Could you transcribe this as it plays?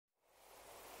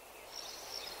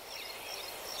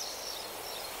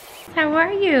how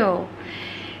are you?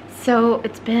 So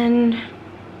it's been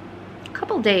a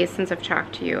couple days since I've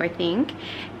talked to you, I think,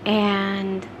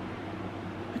 and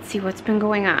let's see what's been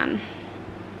going on.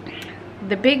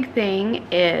 The big thing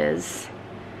is,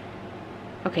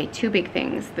 okay, two big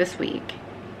things this week: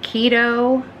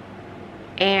 keto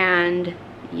and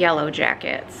yellow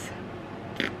jackets.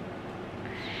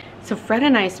 So Fred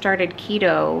and I started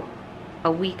keto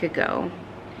a week ago,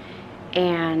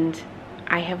 and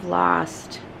I have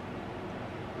lost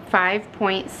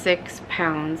 5.6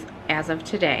 pounds as of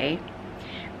today.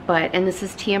 And this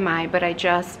is TMI, but I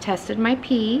just tested my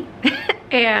pee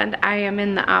and I am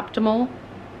in the optimal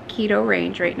keto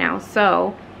range right now.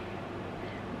 So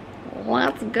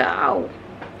let's go.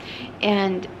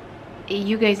 And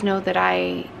you guys know that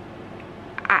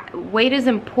weight is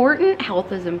important,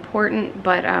 health is important,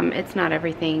 but it's not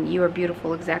everything. You are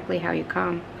beautiful exactly how you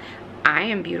come. I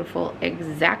am beautiful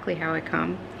exactly how I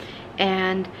come.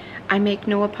 And I make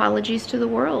no apologies to the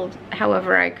world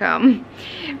however I come.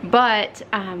 But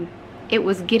it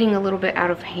was getting a little bit out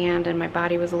of hand and my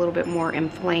body was a little bit more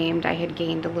inflamed. I had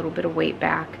gained a little bit of weight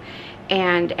back.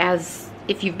 And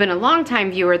if you've been a long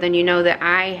time viewer, then you know that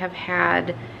I have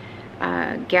had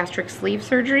gastric sleeve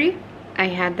surgery. I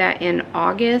had that in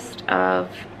August of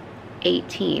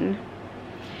 18.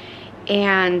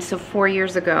 And so 4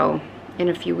 years ago, in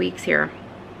a few weeks here.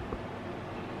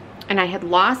 And I had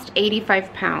lost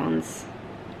 85 pounds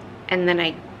and then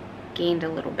I gained a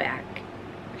little back.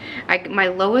 My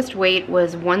lowest weight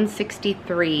was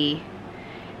 163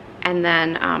 and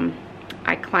then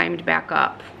I climbed back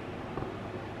up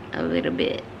a little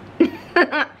bit.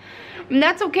 And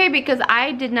that's okay because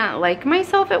I did not like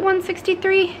myself at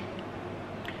 163.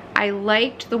 I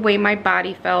liked the way my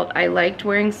body felt. I liked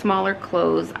wearing smaller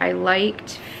clothes. I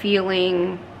liked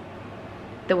feeling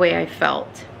the way I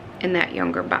felt in that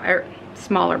younger body, or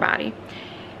smaller body.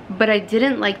 But I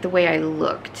didn't like the way I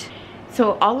looked.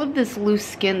 So all of this loose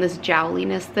skin, this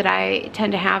jowliness that I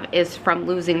tend to have is from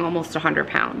losing almost 100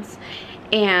 pounds.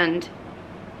 And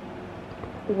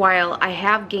while I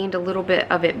have gained a little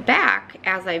bit of it back,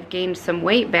 as I've gained some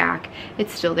weight back,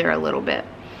 it's still there a little bit.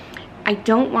 I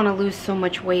don't want to lose so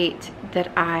much weight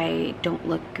that I don't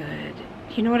look good.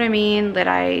 You know what I mean? That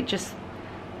I just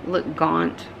look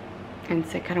gaunt and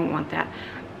sick. I don't want that.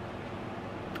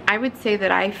 I would say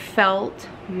that I felt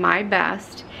my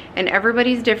best, and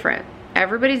everybody's different.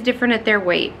 Everybody's different at their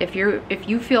weight. If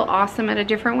you feel awesome at a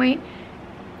different weight,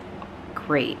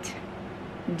 great.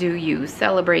 Do you.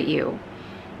 Celebrate you.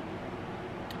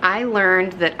 I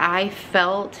learned that I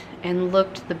felt and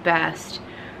looked the best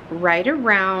right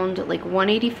around like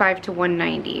 185 to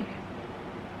 190.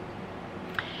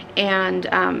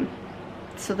 And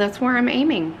so that's where I'm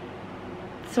aiming.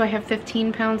 So I have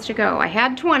 15 pounds to go. I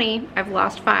had 20, I've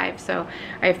lost 5, so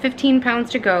I have 15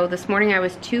 pounds to go. This morning I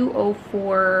was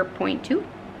 204.2.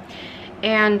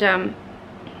 And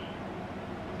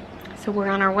so we're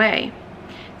on our way.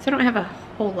 So I don't have a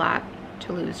whole lot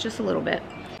to lose, just a little bit.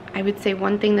 I would say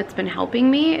one thing that's been helping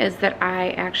me is that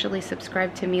I actually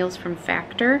subscribe to meals from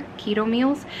Factor, keto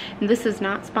meals. And this is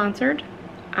not sponsored.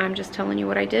 I'm just telling you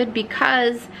what I did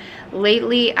because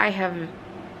lately I have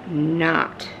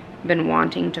not been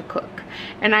wanting to cook.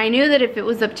 And I knew that if it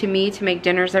was up to me to make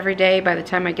dinners every day, by the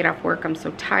time I get off work I'm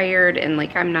so tired and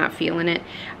like I'm not feeling it,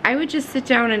 I would just sit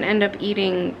down and end up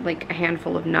eating like a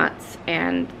handful of nuts,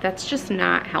 and that's just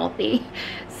not healthy.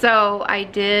 So I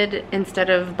did,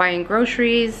 instead of buying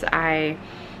groceries, I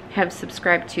have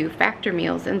subscribed to Factor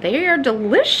meals, and they are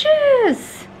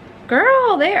delicious.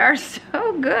 Girl, they are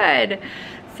so good.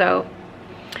 So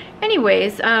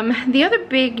anyways, the other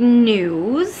big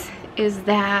news is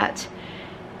that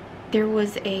there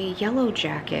was a yellow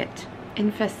jacket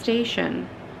infestation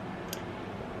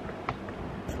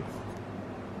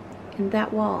in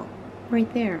that wall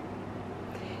right there.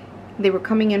 They were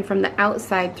coming in from the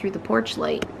outside through the porch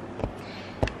light.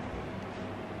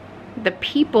 The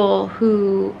people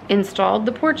who installed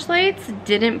the porch lights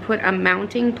didn't put a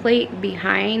mounting plate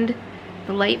behind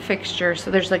the light fixture,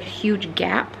 so there's like a huge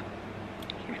gap.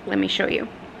 Here, let me show you.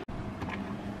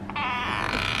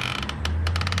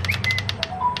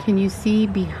 Can you see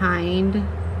behind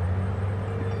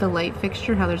the light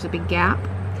fixture how there's a big gap?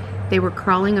 They were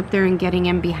crawling up there and getting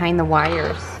in behind the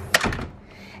wires.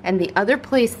 And the other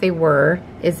place they were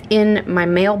is in my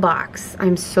mailbox.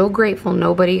 I'm so grateful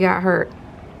nobody got hurt.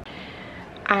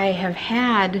 I have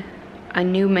had a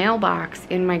new mailbox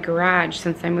in my garage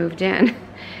since I moved in.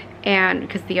 And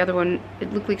because the other one,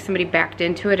 it looked like somebody backed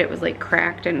into it. It was like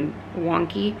cracked and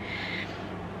wonky.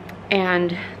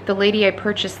 And the lady I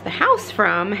purchased the house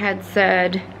from had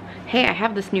said, hey, I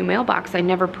have this new mailbox I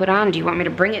never put on. Do you want me to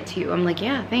bring it to you? I'm like,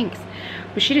 yeah, thanks.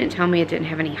 But she didn't tell me it didn't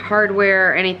have any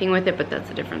hardware or anything with it, but that's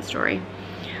a different story.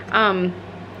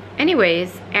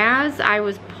 Anyways, as I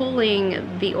was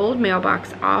pulling the old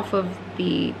mailbox off of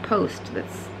the post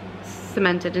that's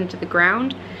cemented into the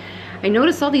ground, I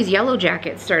noticed all these yellow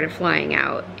jackets started flying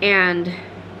out, and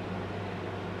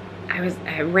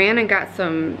I ran and got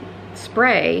some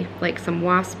spray, like some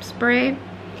wasp spray,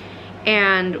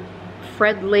 and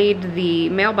Fred laid the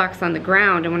mailbox on the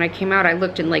ground, and when I came out I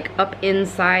looked, and like up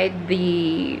inside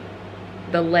the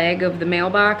leg of the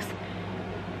mailbox,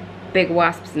 big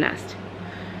wasp's nest.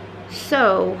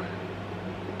 So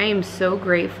I am so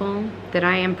grateful that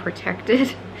I am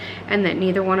protected and that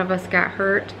neither one of us got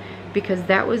hurt, because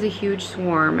that was a huge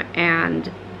swarm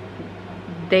and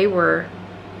they were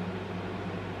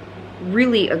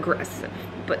really aggressive,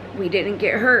 but we didn't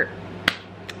get hurt.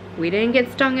 We didn't get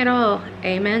stung at all.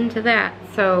 Amen to that.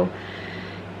 So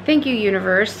thank you,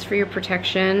 universe, for your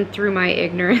protection through my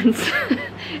ignorance.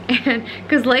 And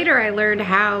because later I learned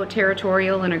how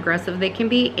territorial and aggressive they can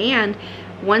be, and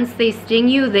once they sting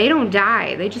you, they don't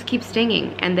die. They just keep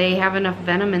stinging, and they have enough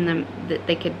venom in them that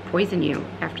they could poison you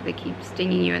after they keep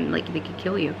stinging you, and like they could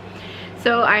kill you.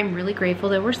 So I'm really grateful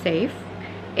that we're safe.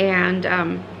 And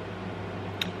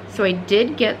so I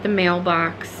did get the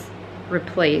mailbox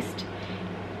replaced.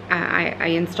 I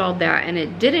installed that, and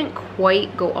it didn't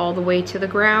quite go all the way to the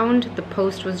ground. The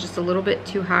post was just a little bit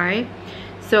too high.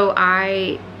 So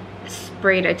I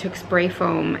took spray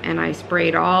foam and I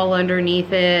sprayed all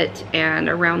underneath it and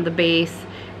around the base,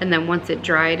 and then once it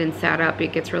dried and sat up,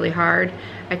 it gets really hard.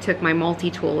 I took my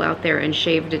multi-tool out there and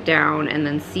shaved it down and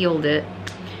then sealed it.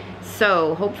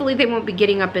 So hopefully they won't be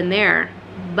getting up in there.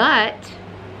 But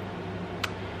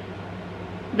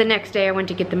the next day I went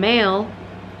to get the mail,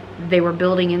 they were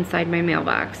building inside my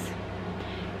mailbox.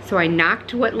 So I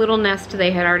knocked what little nest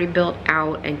they had already built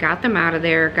out and got them out of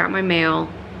there, got my mail,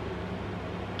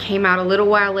 came out a little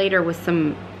while later with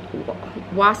some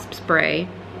wasp spray.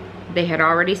 They had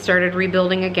already started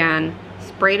rebuilding again,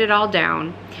 sprayed it all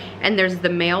down, and there's the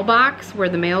mailbox where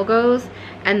the mail goes,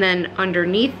 and then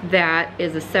underneath that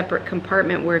is a separate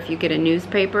compartment where if you get a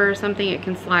newspaper or something, it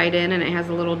can slide in, and it has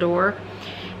a little door.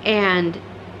 And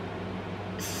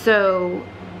so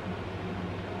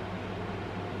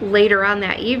later on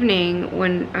that evening,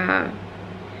 when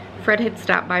Fred had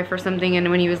stopped by for something,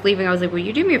 and when he was leaving, I was like, will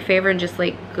you do me a favor and just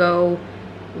like go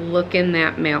look in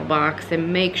that mailbox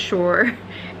and make sure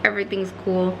everything's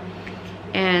cool?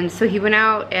 And so he went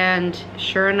out, and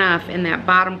sure enough, in that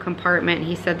bottom compartment,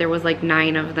 he said there was like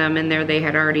 9 of them in there they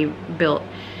had already built.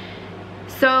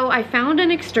 So I found an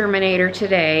exterminator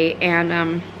today,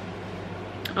 and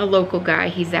a local guy,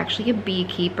 he's actually a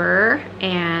beekeeper,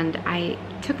 and I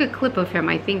took a clip of him.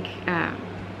 I think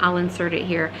I'll insert it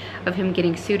here, of him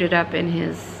getting suited up in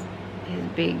his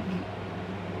big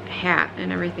hat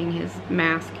and everything, his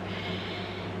mask.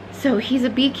 So he's a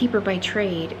beekeeper by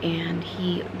trade, and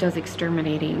he does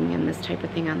exterminating and this type of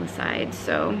thing on the side.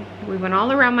 So we went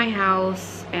all around my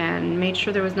house and made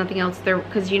sure there was nothing else there,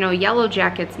 because you know, yellow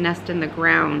jackets nest in the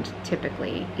ground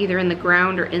typically, either in the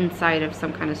ground or inside of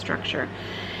some kind of structure.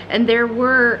 And there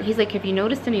were, he's like, have you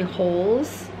noticed any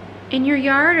holes in your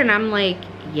yard? And I'm like,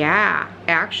 yeah,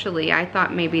 actually, I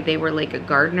thought maybe they were like a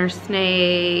gardener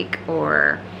snake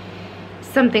or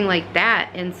something like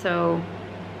that. And so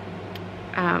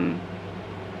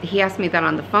he asked me that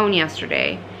on the phone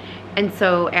yesterday. And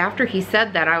so after he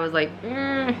said that, I was like,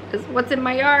 what's in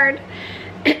my yard?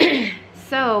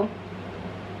 So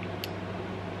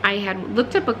I had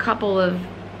looked up a couple of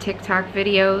TikTok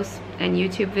videos and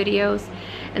YouTube videos,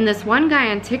 and this one guy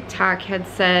on TikTok had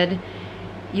said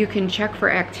you can check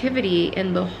for activity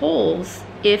in the holes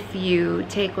if you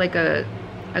take like a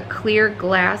clear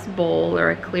glass bowl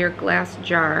or a clear glass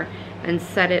jar and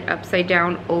set it upside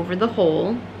down over the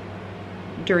hole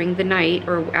during the night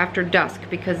or after dusk,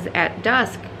 because at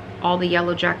dusk all the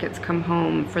yellow jackets come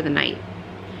home for the night.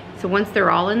 So once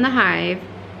they're all in the hive,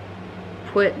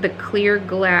 put the clear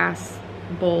glass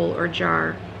bowl or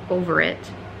jar over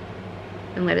it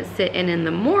and let it sit, and in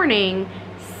the morning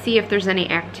see if there's any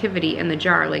activity in the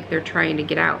jar, like they're trying to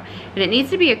get out. And it needs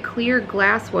to be a clear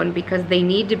glass one, because they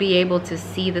need to be able to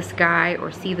see the sky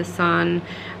or see the sun,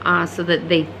 so that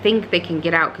they think they can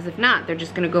get out, because if not, they're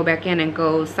just going to go back in and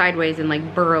go sideways and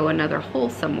like burrow another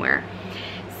hole somewhere.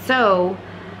 So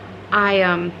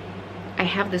I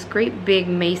have this great big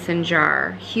mason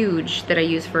jar, huge, that I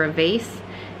use for a vase.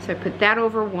 So I put that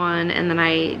over one, and then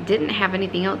I didn't have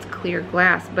anything else clear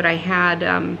glass, but I had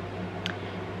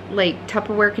like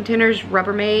Tupperware containers,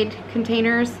 Rubbermaid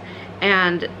containers,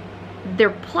 and they're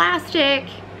plastic.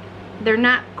 They're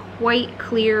not quite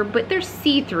clear, but they're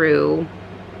see-through.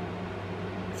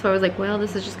 So I was like, well,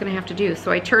 this is just gonna have to do.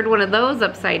 So I turned one of those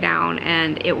upside down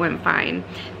and it went fine.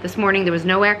 This morning there was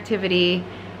no activity,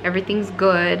 everything's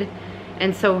good.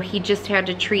 And so he just had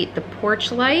to treat the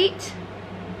porch light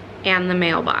and the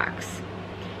mailbox.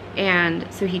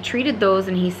 And so he treated those,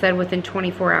 and he said within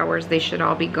 24 hours they should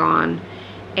all be gone.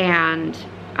 And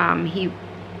he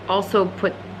also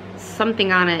put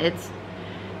something on it. It's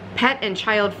pet and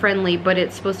child friendly, but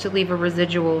it's supposed to leave a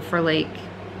residual for like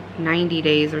 90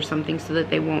 days or something so that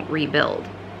they won't rebuild.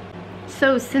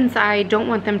 So since I don't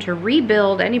want them to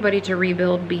rebuild, anybody to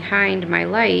rebuild behind my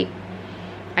light,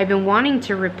 I've been wanting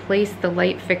to replace the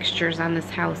light fixtures on this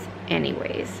house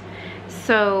anyways.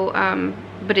 So,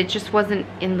 but it just wasn't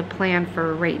in the plan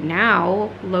for right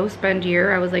now. Low spend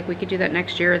year, I was like, we could do that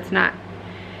next year. It's not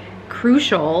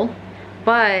crucial,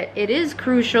 but it is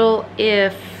crucial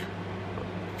if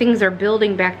things are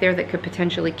building back there that could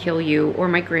potentially kill you or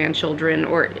my grandchildren,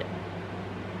 or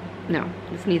no,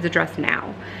 this needs addressed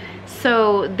now.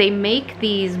 So they make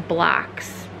these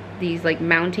blocks, these like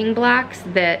mounting blocks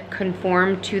that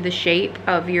conform to the shape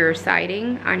of your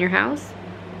siding on your house.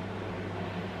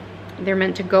 They're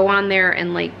meant to go on there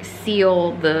and like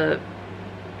seal the,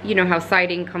 you know how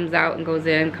siding comes out and goes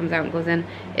in, comes out and goes in.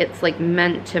 It's like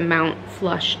meant to mount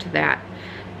flush to that.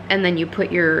 And then you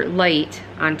put your light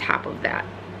on top of that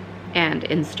and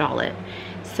install it.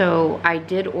 So I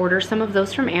did order some of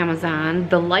those from Amazon.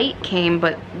 The light came,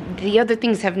 but the other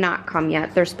things have not come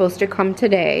yet. They're supposed to come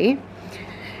today.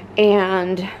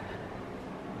 And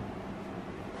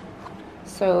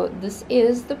so this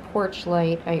is the porch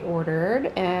light I ordered,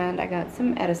 and I got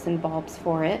some Edison bulbs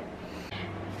for it.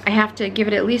 I have to give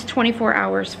it at least 24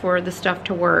 hours for the stuff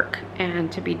to work and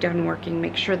to be done working,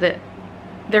 make sure that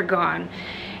they're gone.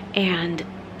 And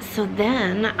so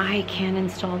then I can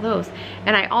install those.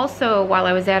 And I also, while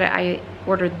I was at it, I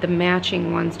ordered the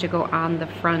matching ones to go on the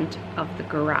front of the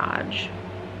garage.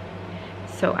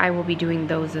 So I will be doing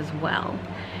those as well.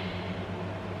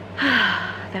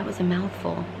 That was a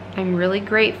mouthful. I'm really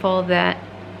grateful that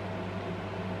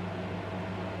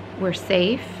we're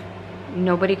safe.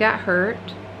 Nobody got hurt.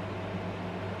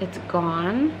 It's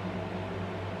gone.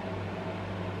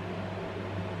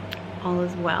 All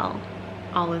is well.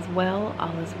 All is well,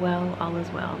 all is well, all is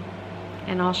well.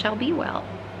 And all shall be well.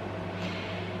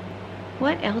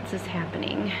 What else is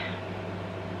happening?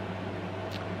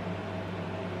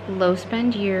 Low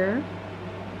spend year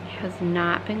has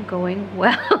not been going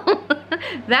well.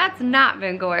 That's not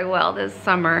been going well this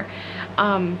summer.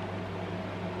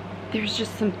 There's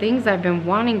just some things I've been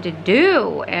wanting to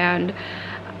do, and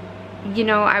you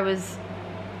know, I was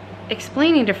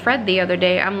explaining to Fred the other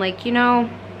day, I'm like, you know,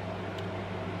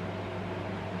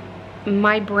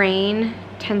 my brain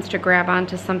tends to grab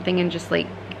onto something and just like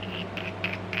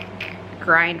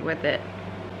grind with it.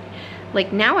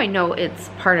 Like now I know it's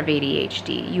part of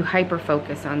ADHD. You hyper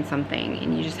focus on something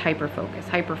and you just hyper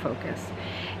focus.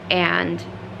 And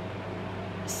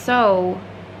so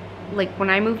like when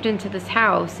I moved into this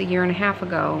house a year and a half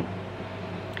ago,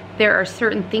 there are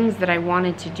certain things that I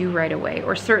wanted to do right away,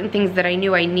 or certain things that I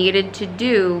knew I needed to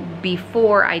do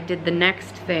before I did the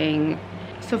next thing.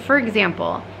 So for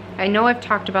example, I know I've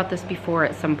talked about this before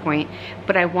at some point,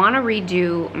 but I want to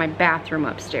redo my bathroom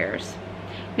upstairs.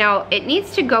 Now, it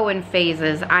needs to go in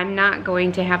phases. I'm not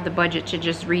going to have the budget to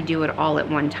just redo it all at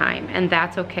one time, and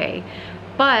that's okay.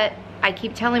 But I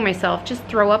keep telling myself, just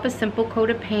throw up a simple coat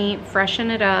of paint,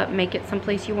 freshen it up, make it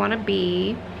someplace you want to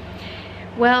be.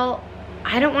 Well,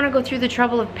 I don't want to go through the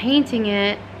trouble of painting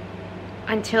it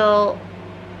until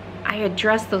I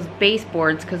address those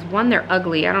baseboards, because one, they're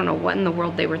ugly. I don't know what in the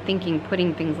world they were thinking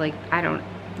putting things like,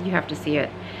 you have to see it.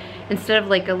 Instead of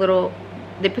like a little,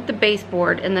 they put the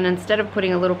baseboard, and then instead of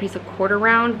putting a little piece of quarter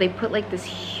round, they put like this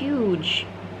huge,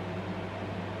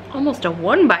 almost a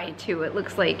 1x2, it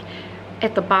looks like,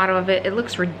 at the bottom of it. It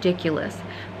looks ridiculous.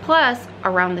 Plus,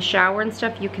 around the shower and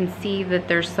stuff, you can see that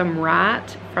there's some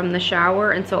rot from the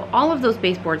shower, and so all of those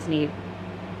baseboards need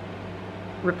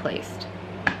replaced.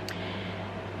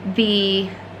 The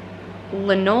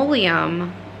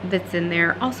linoleum that's in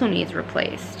there also needs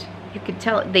replaced. You could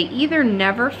tell they either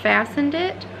never fastened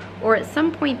it, or at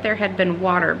some point there had been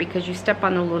water, because you step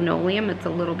on the linoleum, it's a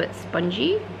little bit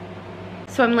spongy.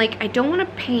 So I'm like, I don't want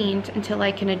to paint until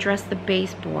I can address the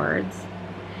baseboards.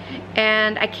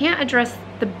 And I can't address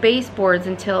the baseboards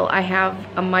until I have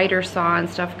a miter saw and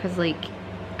stuff, because like,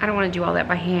 I don't want to do all that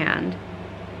by hand.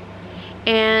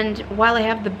 And while I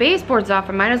have the baseboards off,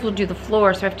 I might as well do the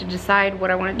floor, so I have to decide what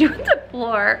I want to do with the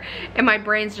floor. And my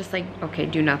brain's just like, okay,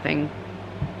 do nothing.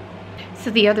 So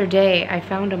the other day I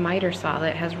found a miter saw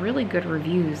that has really good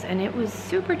reviews, and it was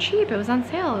super cheap. It was on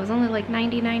sale. It was only like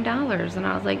 $99, and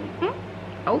I was like,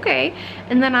 okay.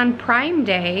 And then on Prime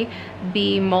Day,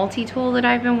 the multi-tool that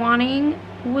I've been wanting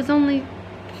was only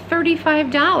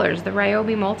 $35. The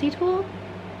Ryobi multi-tool,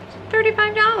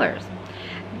 $35.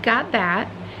 Got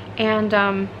that,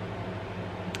 and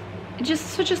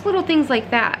just little things like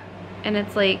that. And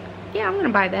it's like, yeah, I'm gonna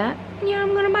buy that. Yeah,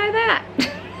 I'm gonna buy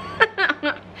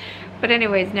that. But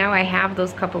anyways, now I have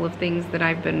those couple of things that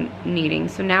I've been needing.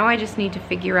 So now I just need to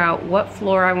figure out what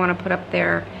floor I want to put up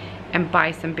there and buy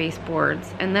some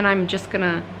baseboards. And then I'm just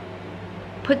gonna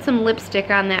put some lipstick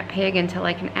on that pig until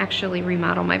I can actually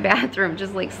remodel my bathroom.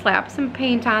 Just like slap some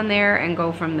paint on there and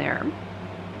go from there.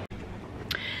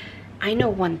 I know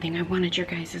one thing I wanted your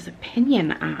guys'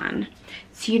 opinion on.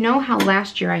 So you know how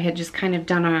last year I had just kind of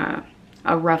done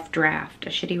a rough draft, a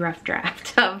shitty rough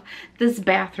draft of this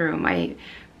bathroom. I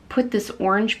put this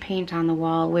orange paint on the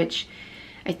wall, which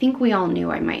I think we all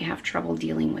knew I might have trouble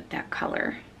dealing with that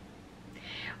color.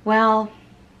 Well,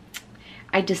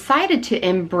 I decided to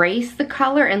embrace the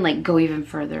color and like go even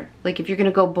further. Like if you're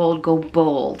gonna go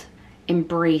bold,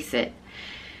 embrace it.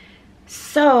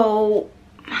 So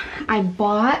I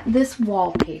bought this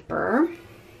wallpaper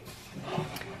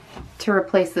to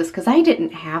replace this because I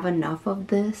didn't have enough of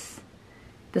this.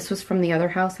 This was from the other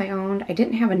house I owned. I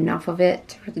didn't have enough of it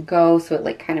to really go, so it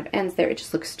like kind of ends there. It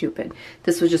just looks stupid.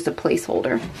 This was just a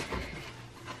placeholder.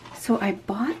 So I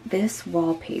bought this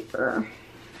wallpaper.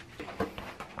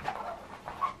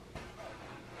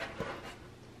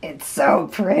 It's so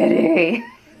pretty.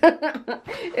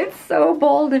 It's so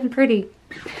bold and pretty.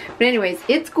 But anyways,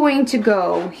 it's going to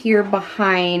go here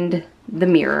behind the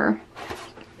mirror.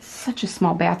 Such a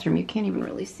small bathroom, you can't even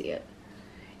really see it.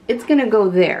 It's gonna go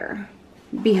there,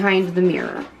 behind the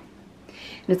mirror.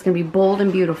 And it's gonna be bold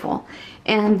and beautiful.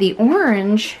 And the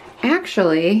orange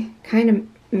actually kind of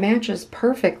matches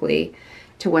perfectly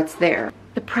to what's there.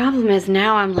 The problem is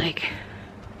now I'm like,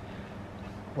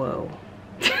 whoa.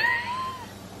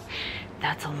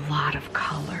 That's a lot of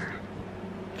color.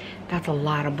 That's a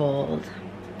lot of bold.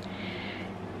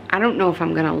 I don't know if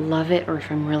I'm gonna love it or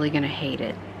if I'm really gonna hate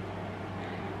it.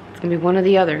 It's gonna be one or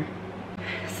the other.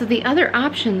 So the other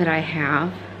option that I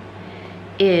have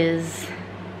is,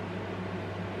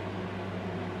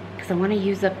 because I want to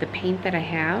use up the paint that I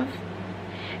have,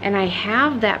 and I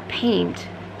have that paint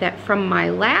that from my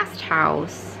last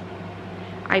house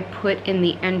I put in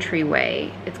the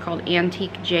entryway. It's called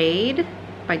Antique Jade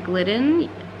by Glidden,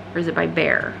 or is it by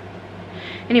Bear?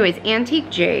 Anyways, Antique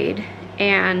Jade,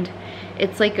 and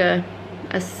it's like a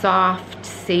soft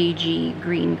sagey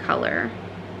green color,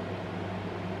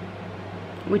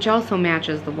 which also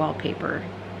matches the wallpaper.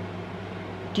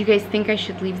 Do you guys think I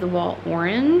should leave the wall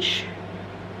orange?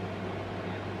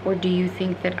 Or do you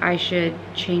think that I should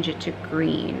change it to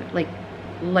green, like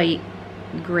light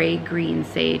gray green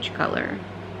sage color?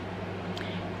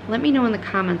 Let me know in the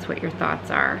comments what your thoughts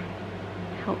are.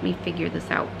 Help me figure this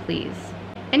out, please.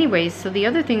 Anyways, so the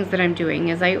other things that I'm doing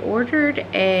is I ordered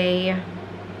it's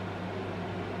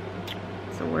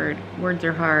a word, words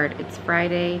are hard. It's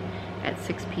Friday at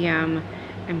 6 p.m.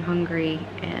 I'm hungry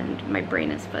and my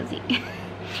brain is fuzzy.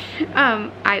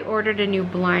 I ordered a new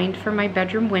blind for my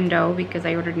bedroom window because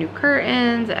I ordered new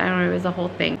curtains. I don't know, it was a whole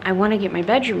thing. I want to get my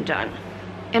bedroom done.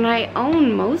 And I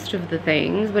own most of the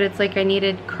things, but it's like I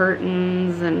needed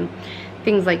curtains and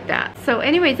things like that. So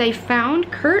anyways, I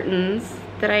found curtains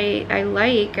that I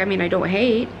like. I mean, I don't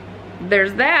hate.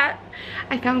 There's that.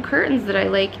 I found curtains that I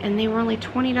like, and they were only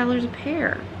 $20 a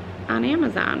pair on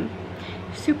Amazon.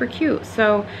 Super cute.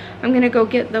 So I'm gonna go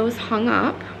get those hung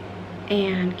up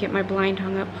and get my blind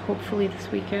hung up hopefully this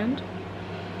weekend.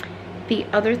 The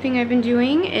other thing I've been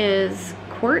doing is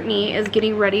Courtney is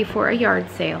getting ready for a yard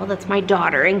sale. That's my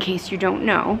daughter, in case you don't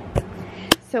know.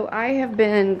 So I have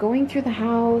been going through the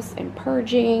house and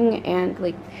purging, and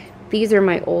like these are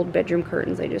my old bedroom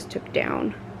curtains I just took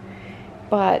down.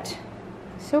 But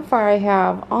so far I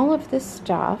have all of this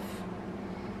stuff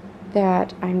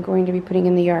that I'm going to be putting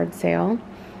in the yard sale,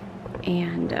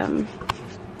 and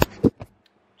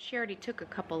she already took a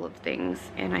couple of things,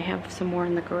 and I have some more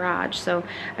in the garage. So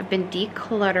I've been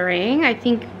decluttering. I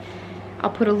think I'll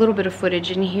put a little bit of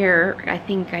footage in here. I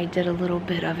think I did a little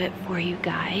bit of it for you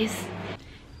guys.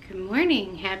 Good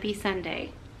morning, happy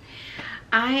Sunday.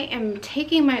 I am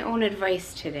taking my own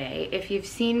advice today. If you've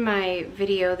seen my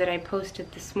video that I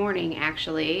posted this morning,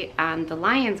 actually, on the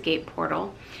Lionsgate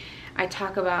portal, I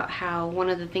talk about how one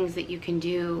of the things that you can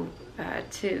do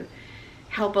to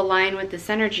help align with this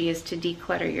energy is to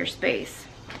declutter your space.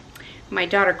 my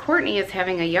daughter Courtney is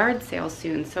having a yard sale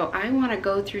soon, so I want to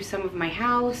go through some of my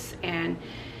house and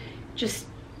just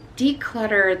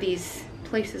declutter these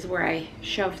places where I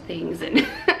shove things and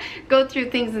go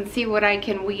through things and see what I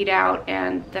can weed out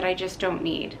and that I just don't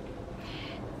need,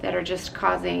 that are just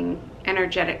causing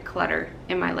energetic clutter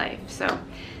in my life. So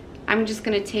I'm just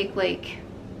gonna take like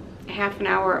a half an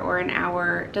hour or an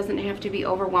hour. It doesn't have to be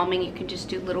overwhelming. You can just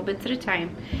do little bits at a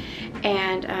time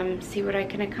and see what I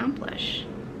can accomplish.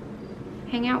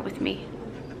 Hang out with me.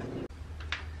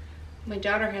 My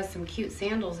daughter has some cute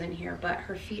sandals in here, but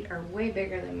her feet are way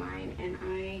bigger than mine and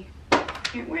I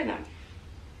can't wear them.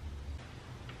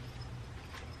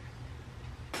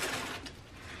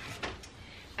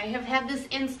 I have had this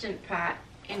Instant Pot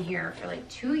in here for like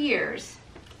 2 years.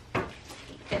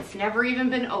 It's never even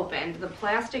been opened. The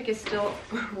plastic is still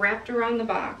wrapped around the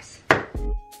box.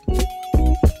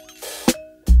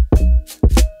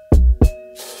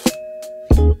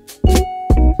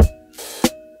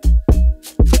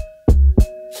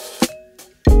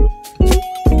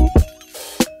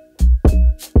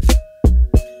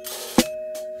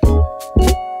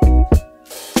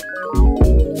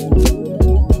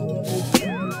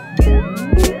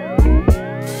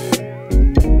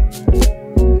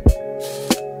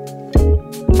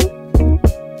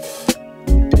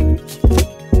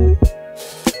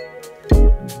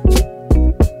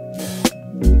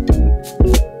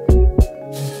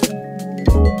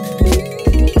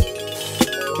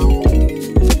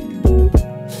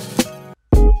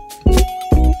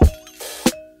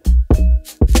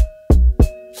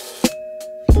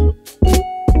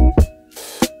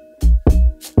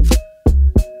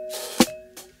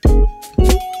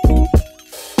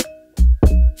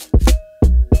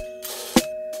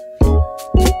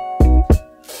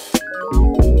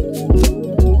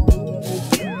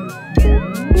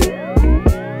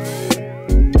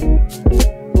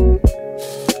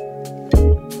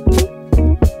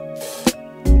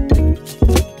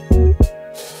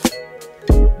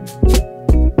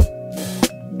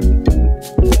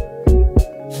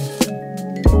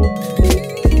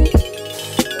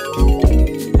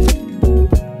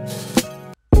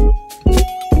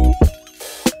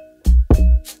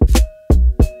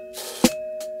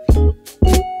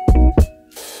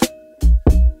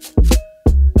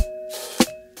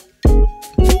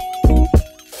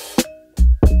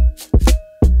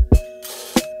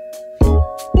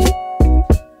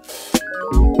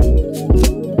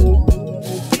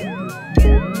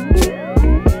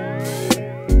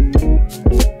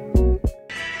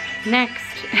 Next,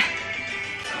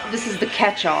 this is the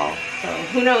catch-all, so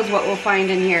who knows what we'll find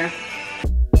in here.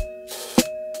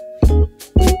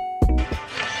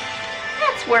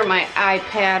 That's where my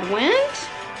iPad went.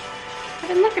 I've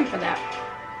been looking for that.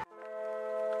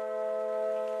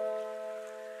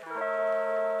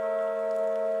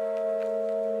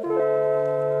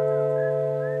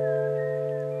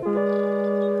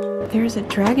 There's a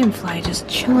dragonfly just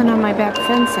chilling on my back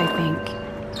fence, I think.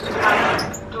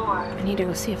 I need to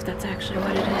go see if that's actually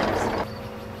what it is.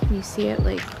 Can you see it,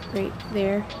 like, right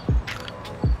there?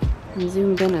 I'm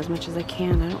zoomed in as much as I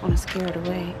can. I don't want to scare it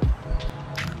away.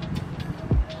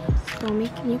 Stormy,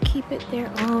 can you keep it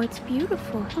there? Oh, it's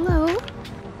beautiful. Hello.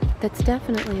 That's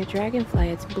definitely a dragonfly.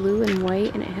 It's blue and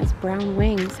white and it has brown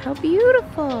wings. How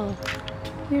beautiful.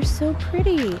 You're so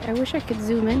pretty. I wish I could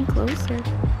zoom in closer.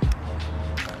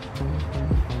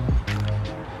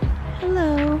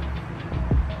 Hello.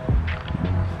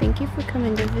 Thank you for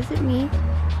coming to visit me.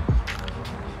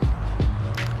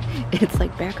 It's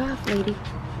like, back off, lady.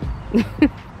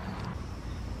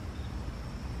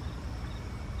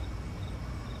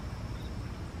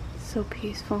 So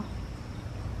peaceful.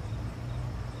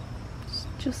 It's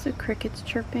just the crickets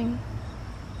chirping.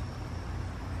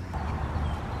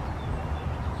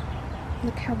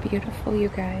 Look how beautiful, you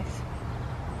guys.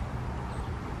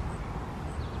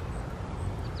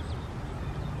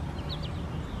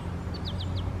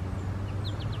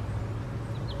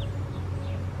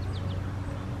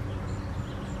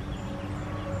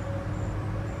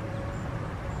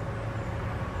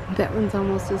 That one's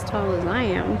almost as tall as I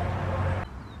am.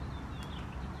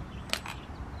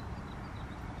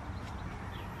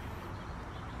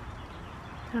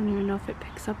 I don't even know if it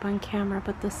picks up on camera,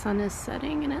 but the sun is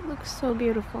setting and it looks so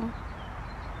beautiful.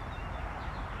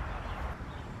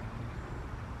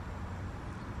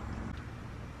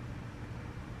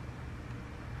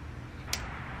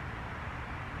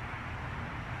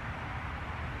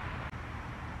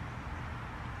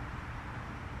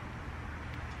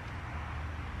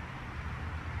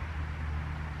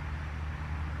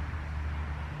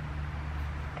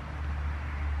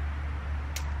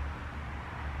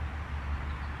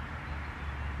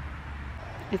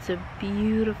 It's a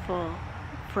beautiful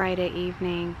Friday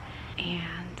evening,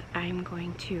 and I'm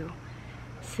going to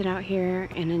sit out here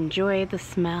and enjoy the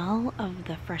smell of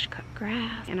the fresh cut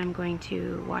grass, and I'm going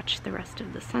to watch the rest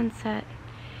of the sunset.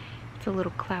 It's a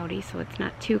little cloudy, so it's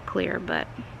not too clear, but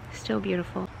still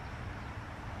beautiful.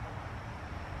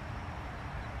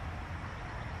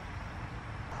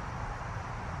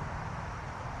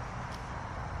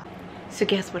 So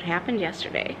guess what happened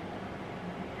yesterday?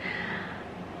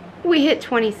 We hit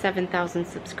 27,000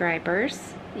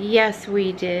 subscribers. Yes,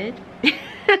 we did.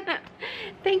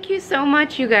 Thank you so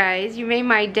much, you guys. You made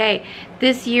my day.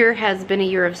 This year has been a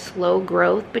year of slow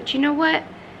growth, but you know what?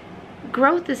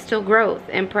 Growth is still growth,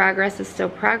 and progress is still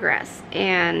progress.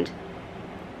 And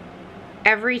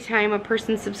every time a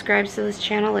person subscribes to this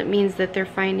channel, it means that they're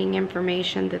finding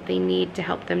information that they need to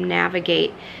help them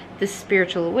navigate this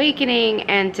spiritual awakening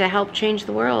and to help change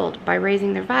the world by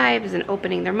raising their vibes and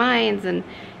opening their minds, and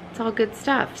it's all good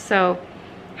stuff. So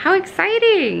how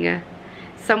exciting!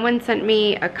 Someone sent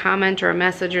me a comment or a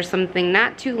message or something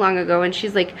not too long ago, and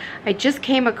she's like, I just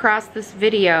came across this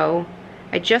video,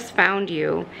 I just found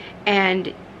you,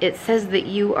 and it says that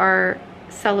you are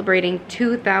celebrating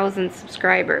 2,000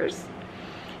 subscribers.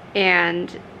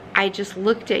 And I just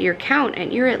looked at your count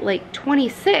and you're at like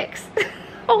 26.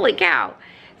 Holy cow.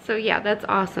 So yeah, that's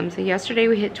awesome. So yesterday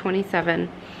we hit 27,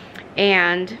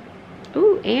 and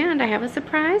ooh, and I have a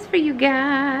surprise for you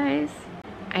guys.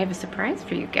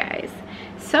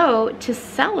 So to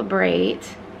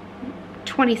celebrate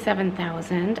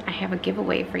 27,000, I have a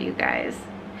giveaway for you guys.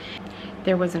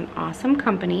 There was an awesome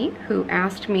company who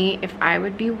asked me if I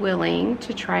would be willing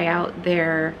to try out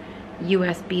their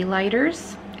USB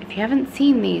lighters. If you haven't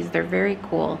seen these, they're very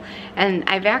cool. And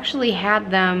I've actually had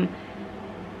them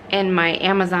in my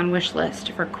Amazon wish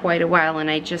list for quite a while, and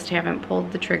I just haven't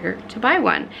pulled the trigger to buy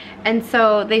one. And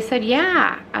so they said,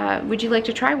 yeah, would you like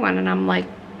to try one? And I'm like,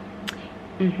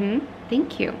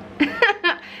 thank you.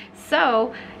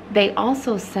 So they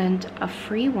also sent a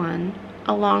free one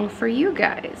along for you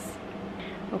guys.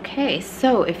 Okay,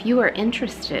 so if you are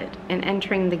interested in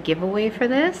entering the giveaway for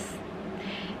this,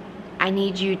 I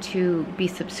need you to be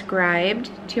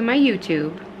subscribed to my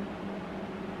YouTube.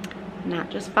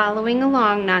 Not just following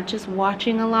along, not just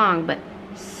watching along, but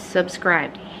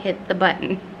subscribed. Hit the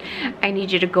button. I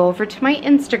need you to go over to my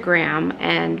Instagram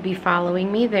and be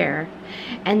following me there.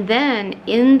 And then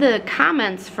in the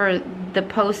comments for the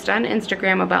post on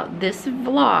Instagram about this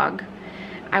vlog,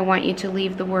 I want you to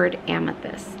leave the word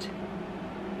amethyst.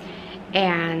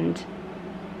 And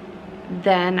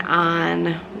then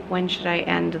on, when should I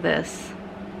end this?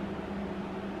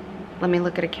 Let me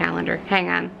look at a calendar. Hang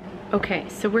on. Okay,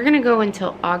 so we're gonna go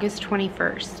until August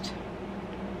 21st.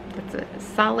 That's a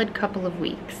solid couple of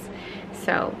weeks.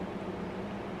 So,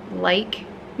 like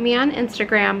me on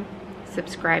Instagram,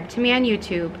 subscribe to me on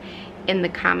YouTube. In the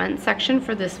comment section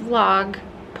for this vlog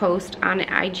post on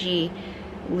IG,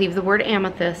 leave the word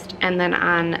amethyst, and then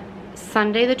on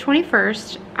Sunday the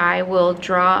 21st, I will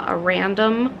draw a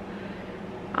random,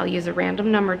 I'll use a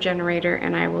random number generator,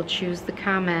 and I will choose the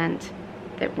comment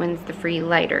that wins the free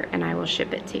lighter, and I will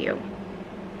ship it to you.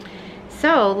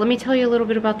 So let me tell you a little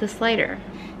bit about this lighter.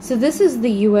 So this is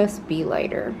the USB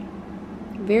lighter.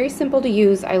 Very simple to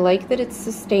use. I like that it's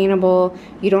sustainable.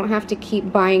 You don't have to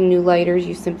keep buying new lighters.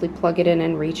 You simply plug it in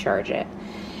and recharge it.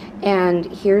 And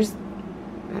here's,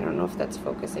 I don't know if that's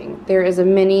focusing. There is a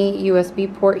mini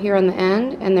USB port here on the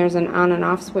end, and there's an on and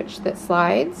off switch that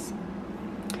slides.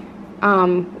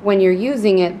 When you're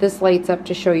using it, this lights up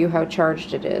to show you how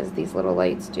charged it is. These little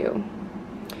lights do.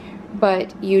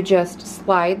 But you just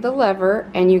slide the lever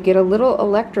and you get a little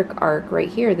electric arc right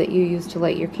here that you use to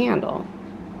light your candle.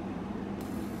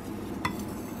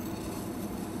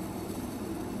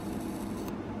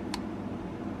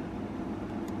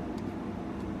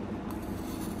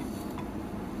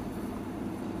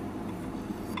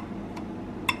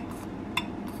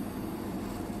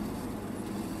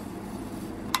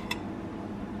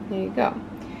 There you go.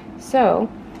 So,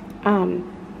 and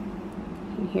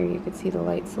here you can see the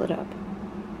lights lit up.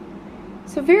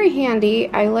 So very handy.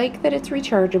 I like that it's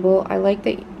rechargeable. I like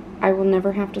that I will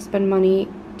never have to spend money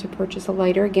to purchase a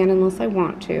lighter again unless I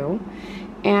want to.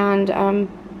 And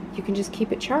you can just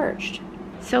keep it charged.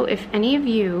 So if any of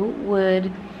you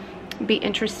would be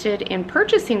interested in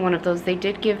purchasing one of those, they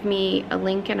did give me a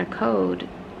link and a code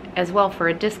as well for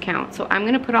a discount. So I'm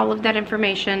going to put all of that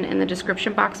information in the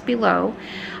description box below.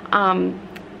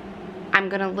 I'm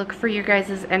going to look for your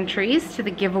guys' entries to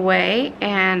the giveaway,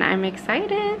 and I'm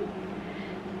excited.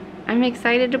 I'm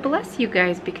excited to bless you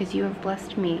guys because you have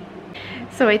blessed me.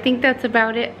 So I think that's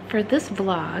about it for this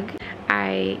vlog.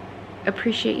 I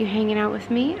appreciate you hanging out with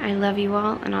me. I love you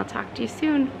all, and I'll talk to you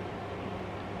soon.